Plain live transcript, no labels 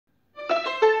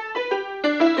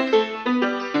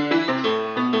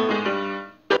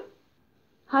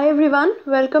Hi everyone,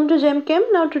 welcome to gemchem.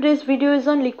 Now today's video is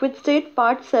on liquid state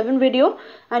part 7 video,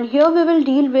 and here we will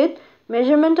deal with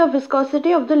measurement of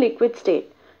viscosity of the liquid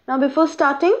state. Now before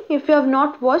starting, if you have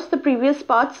not watched the previous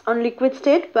parts on liquid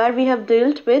state where we have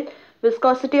dealt with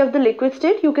viscosity of the liquid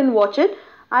state, you can watch it.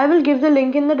 I will give the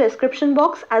link in the description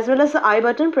box as well as the I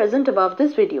button present above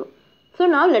this video. So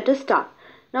now let us start.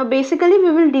 Now basically we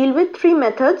will deal with three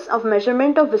methods of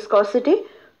measurement of viscosity.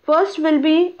 First will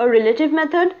be a relative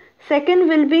method. Second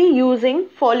will be using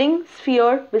falling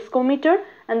sphere viscometer,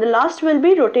 and the last will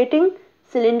be rotating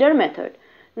cylinder method.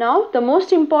 Now the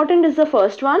most important is the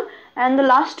first one, and the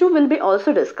last two will be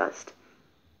also discussed.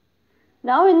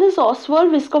 Now in this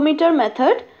Ostwald viscometer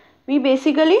method, we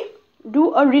basically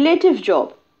do a relative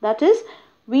job. That is,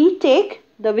 we take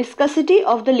the viscosity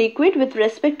of the liquid with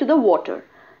respect to the water.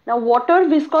 Now water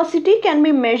viscosity can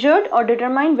be measured or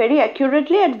determined very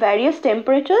accurately at various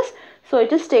temperatures. So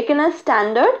it is taken as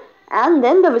standard, and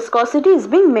then the viscosity is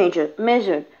being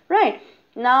measured, right?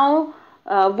 Now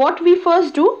what we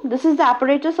first do, this is the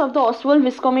apparatus of the Ostwald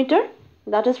viscometer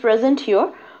that is present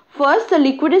here. First the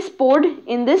liquid is poured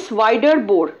in this wider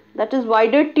bore, that is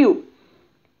wider tube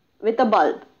with a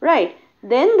bulb, right?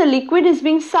 Then the liquid is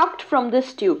being sucked from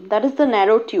this tube, that is the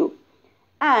narrow tube,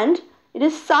 and it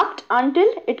is sucked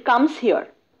until it comes here.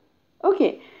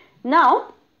 Okay,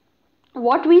 now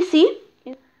what we see,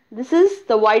 this is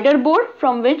the wider bore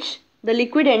from which the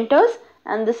liquid enters,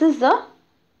 and this is the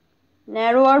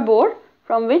narrower bore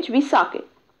from which we suck it.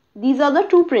 These are the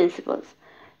two principles.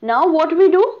 Now what we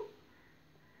do,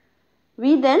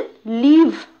 we then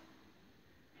leave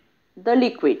the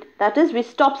liquid, that is we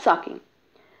stop sucking.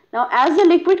 Now as the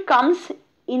liquid comes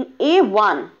in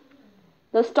A1,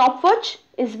 the stopwatch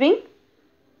is being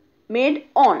made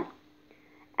on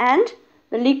and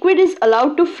the liquid is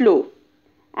allowed to flow.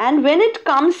 And when it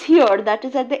comes here, that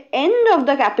is at the end of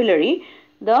the capillary,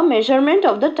 the measurement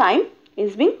of the time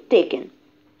is being taken.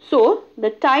 So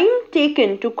the time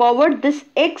taken to cover this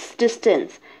x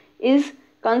distance is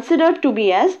considered to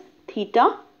be as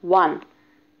theta 1.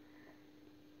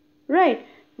 Right,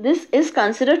 this is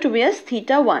considered to be as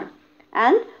theta 1.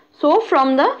 And so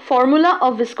from the formula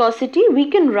of viscosity,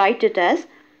 we can write it as,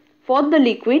 for the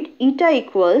liquid, eta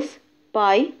equals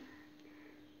pi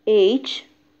h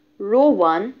rho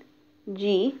 1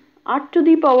 g r to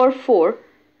the power 4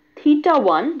 theta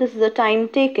 1, this is the time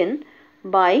taken,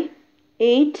 by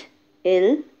 8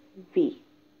 L V.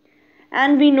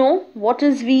 And we know what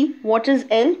is V, what is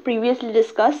L, previously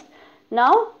discussed.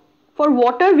 Now for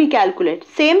water we calculate.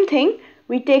 Same thing,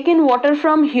 we take in water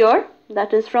from here,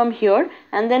 that is from here,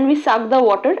 and then we suck the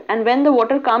water, and when the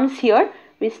water comes here,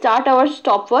 we start our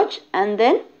stopwatch, and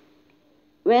then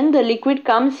when the liquid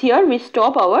comes here, we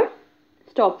stop our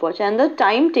stopwatch, and the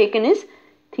time taken is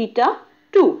theta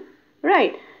 2,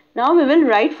 right? Now we will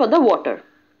write for the water.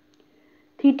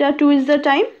 Theta 2 is the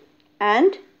time,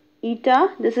 and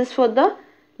eta, this is for the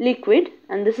liquid,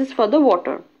 and this is for the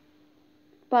water.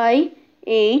 Pi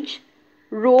h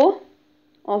rho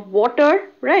of water,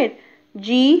 right?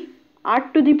 G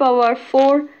r to the power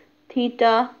 4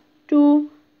 theta 2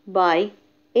 by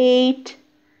 8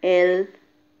 L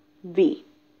V.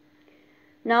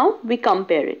 Now we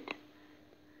compare it.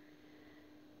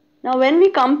 Now when we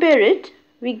compare it,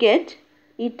 we get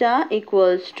eta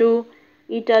equals to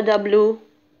eta w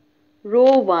rho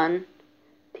 1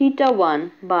 theta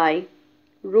 1 by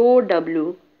rho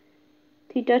w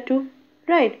theta 2,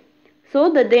 right?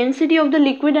 So the density of the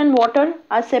liquid and water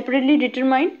are separately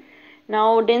determined.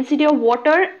 Now density of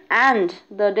water and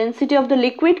the density of the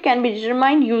liquid can be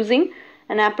determined using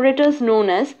an apparatus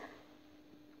known as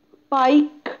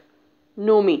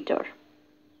pyknometer.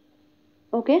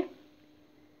 Okay,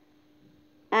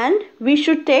 and we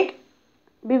should take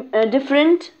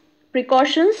different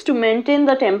precautions to maintain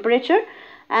the temperature,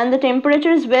 and the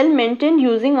temperature is well maintained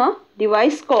using a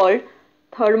device called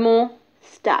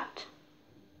thermostat.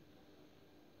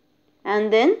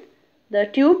 And then the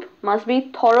tube must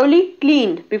be thoroughly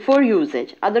cleaned before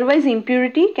usage, otherwise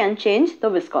impurity can change the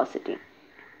viscosity.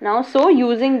 Now so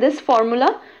using this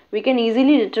formula, we can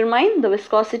easily determine the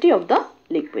viscosity of the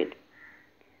liquid.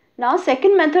 Now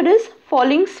second method is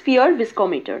falling sphere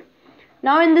viscometer.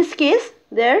 Now in this case,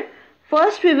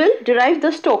 first we will derive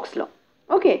the Stokes law.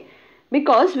 Okay,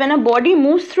 because when a body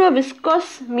moves through a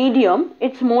viscous medium,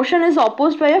 its motion is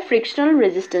opposed by a frictional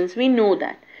resistance. We know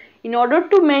that. In order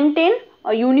to maintain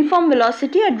a uniform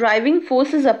velocity, a driving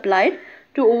force is applied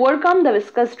to overcome the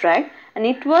viscous drag, and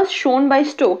it was shown by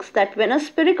Stokes that when a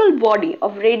spherical body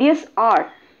of radius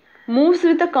r moves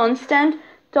with a constant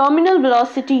terminal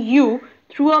velocity u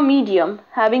through a medium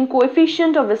having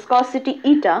coefficient of viscosity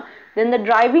eta, then the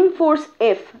driving force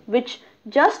F, which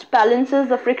just balances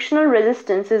the frictional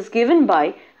resistance is given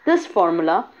by this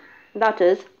formula, that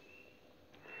is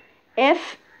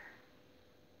F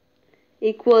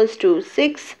equals to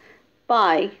 6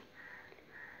 pi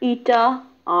eta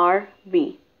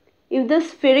RV. If the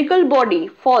spherical body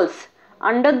falls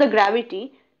under the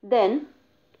gravity, then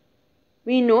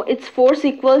we know its force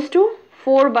equals to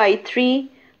 4 by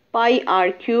 3 pi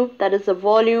r cube, that is the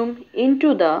volume,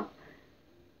 into the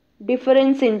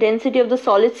difference in density of the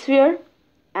solid sphere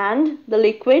and the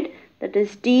liquid, that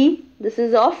is d. This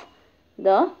is of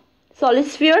the solid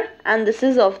sphere and this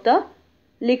is of the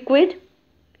liquid,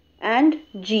 and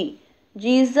g.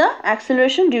 G is the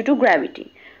acceleration due to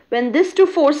gravity. When these two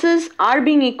forces are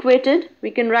being equated,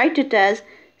 we can write it as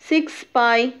 6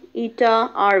 pi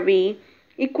eta RV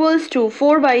equals to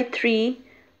 4 by 3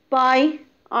 pi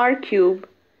r cube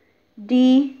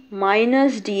d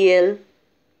minus dl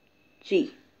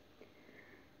g.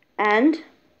 And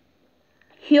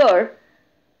here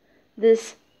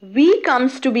this V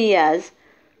comes to be as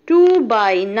 2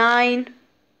 by 9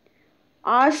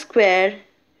 r square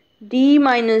d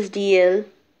minus dl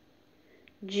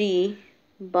g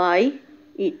by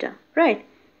eta, right?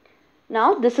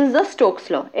 Now this is the Stokes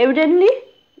law. Evidently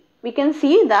we can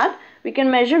see that we can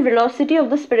measure velocity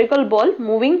of the spherical ball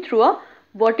moving through a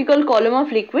vertical column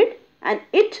of liquid, and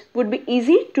it would be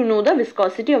easy to know the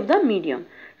viscosity of the medium,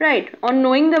 right? On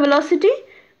knowing the velocity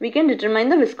we can determine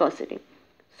the viscosity.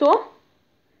 So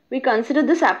we consider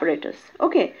this apparatus.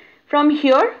 Okay, from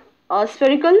here a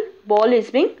spherical ball is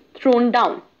being thrown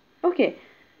down. Okay,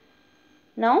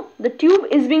 now the tube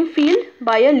is being filled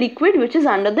by a liquid which is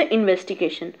under the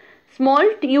investigation. Small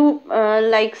tube,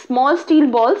 like small steel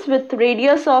balls with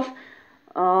radius of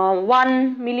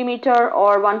 1 millimeter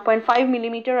or 1.5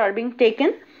 millimeter are being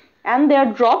taken, and they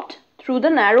are dropped through the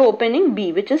narrow opening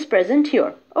B which is present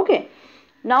here. Okay,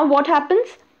 now what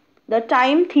happens? The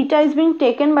time theta is being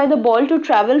taken by the ball to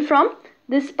travel from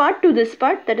this part to this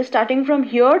part, that is starting from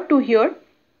here to here,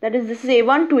 that is this is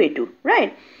A1 to A2,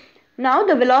 right? Now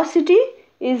the velocity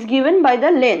is given by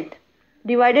the length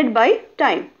divided by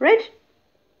time, right?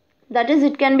 That is,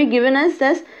 it can be given as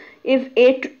this: if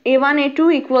A1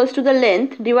 A2 equals to the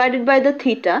length divided by the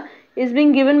theta is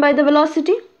being given by the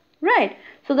velocity, right?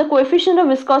 So the coefficient of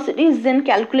viscosity is then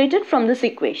calculated from this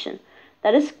equation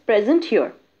that is present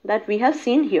here, that we have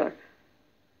seen here.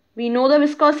 We know the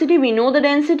viscosity, we know the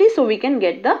density, so we can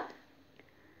get the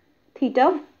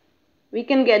theta, we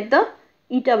can get the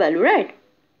eta value, right?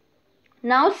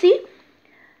 Now see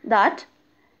that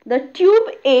the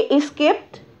tube A is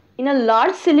kept in a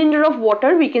large cylinder of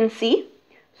water, we can see,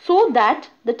 so that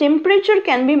the temperature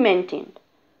can be maintained.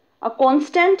 A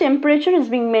constant temperature is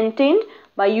being maintained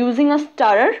by using a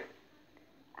stirrer,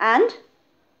 and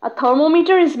a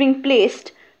thermometer is being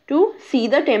placed to see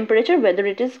the temperature whether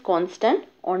it is constant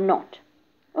or not.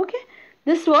 Okay,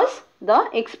 this was the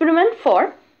experiment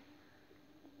for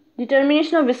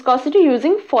determination of viscosity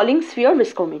using falling sphere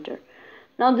viscometer.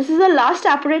 Now this is the last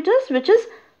apparatus, which is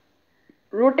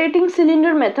rotating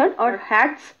cylinder method or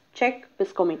Hart's check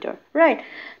viscometer, right?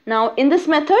 Now in this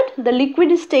method the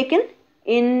liquid is taken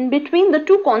in between the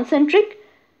two concentric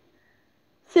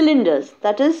cylinders,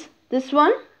 that is this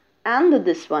one and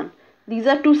this one. These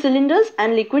are two cylinders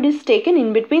and liquid is taken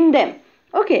in between them.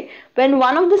 Okay, when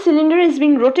one of the cylinder is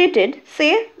being rotated,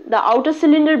 say the outer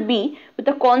cylinder B, with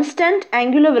a constant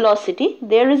angular velocity,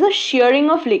 there is a shearing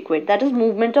of liquid, that is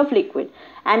movement of liquid,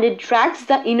 and it drags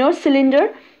the inner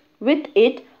cylinder with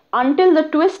it until the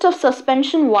twist of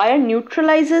suspension wire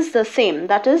neutralizes the same.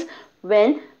 That is,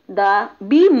 when the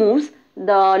B moves,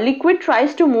 the liquid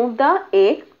tries to move the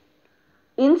A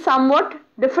in somewhat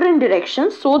different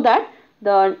directions so that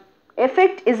the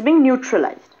effect is being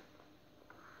neutralized.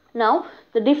 Now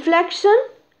the deflection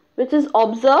which is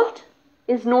observed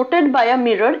is noted by a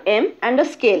mirror M and a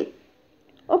scale.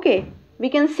 Okay, we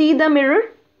can see the mirror,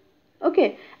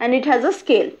 okay, and it has a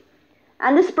scale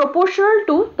and is proportional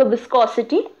to the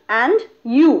viscosity and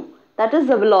U, that is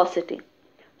the velocity.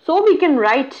 So we can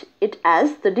write it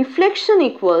as the deflection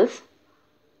equals,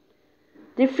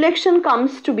 deflection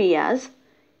comes to be as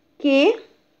K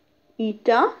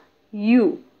eta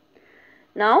U.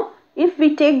 Now if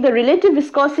we take the relative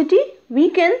viscosity, we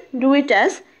can do it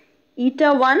as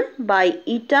eta 1 by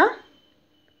eta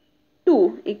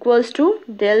 2 equals to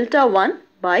delta 1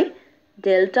 by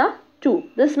delta 2.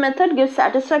 This method gives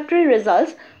satisfactory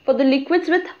results for the liquids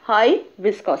with high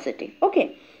viscosity.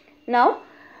 Okay, now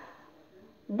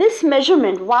this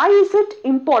measurement, why is it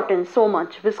important so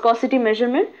much, viscosity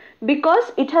measurement?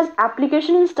 Because it has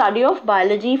application in study of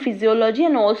biology, physiology,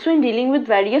 and also in dealing with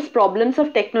various problems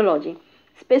of technology.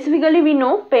 Specifically, we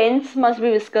know pens must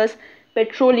be viscous,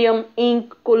 petroleum,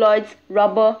 ink, colloids,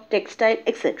 rubber, textile,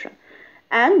 etc.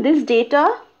 And this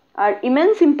data are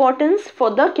immense importance for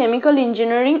the chemical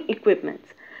engineering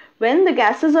equipments. When the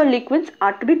gases or liquids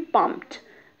are to be pumped,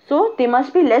 so they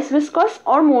must be less viscous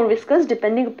or more viscous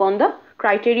depending upon the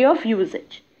criteria of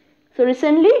usage. So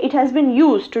recently it has been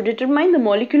used to determine the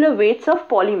molecular weights of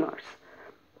polymers.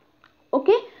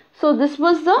 Okay, so this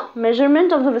was the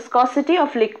measurement of the viscosity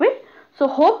of liquid. So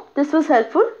hope this was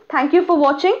helpful. Thank you for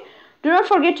watching. Do not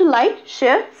forget to like,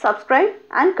 share, subscribe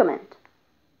and comment.